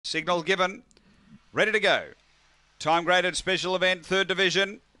Signal given. Ready to go. Time graded special event, 3rd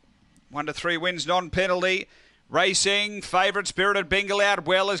division. 1 to 3 wins non-penalty. Racing, favourite Spirited Bingle out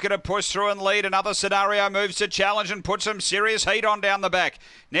well, is going to push through and lead. Another Scenario moves to challenge and put some serious heat on down the back.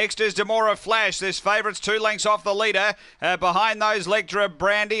 Next is Demora Flash. This favourite's 2 lengths off the leader. Behind those, Lectra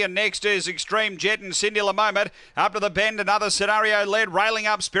Brandy, and next is Extreme Jet and Cindy La Moment. Up to the bend, another Scenario led, railing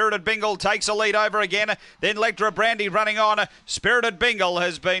up. Spirited Bingle takes a lead over again. Then Lectra Brandy running on. Spirited Bingle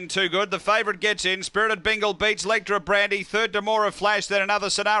has been too good. The favourite gets in. Spirited Bingle beats Lectra Brandy. 3rd, Demora Flash, then another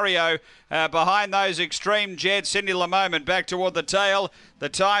Scenario. Behind those, Extreme Jet, Cindy La Moment back toward the tail. The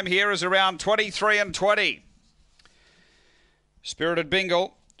time here is around 23 and 20. Spirited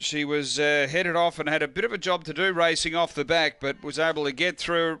Bingle, she was headed off and had a bit of a job to do racing off the back, but was able to get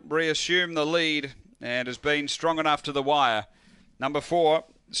through, reassume the lead, and has been strong enough to the wire. Number 4,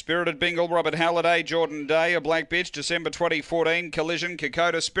 Spirited Bingle, Robert Halliday, Jordan Day, a black bitch, December 2014, Collision,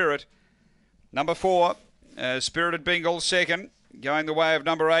 Kokoda Spirit. Number 4, Spirited Bingle, second, going the way of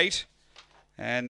number 8. And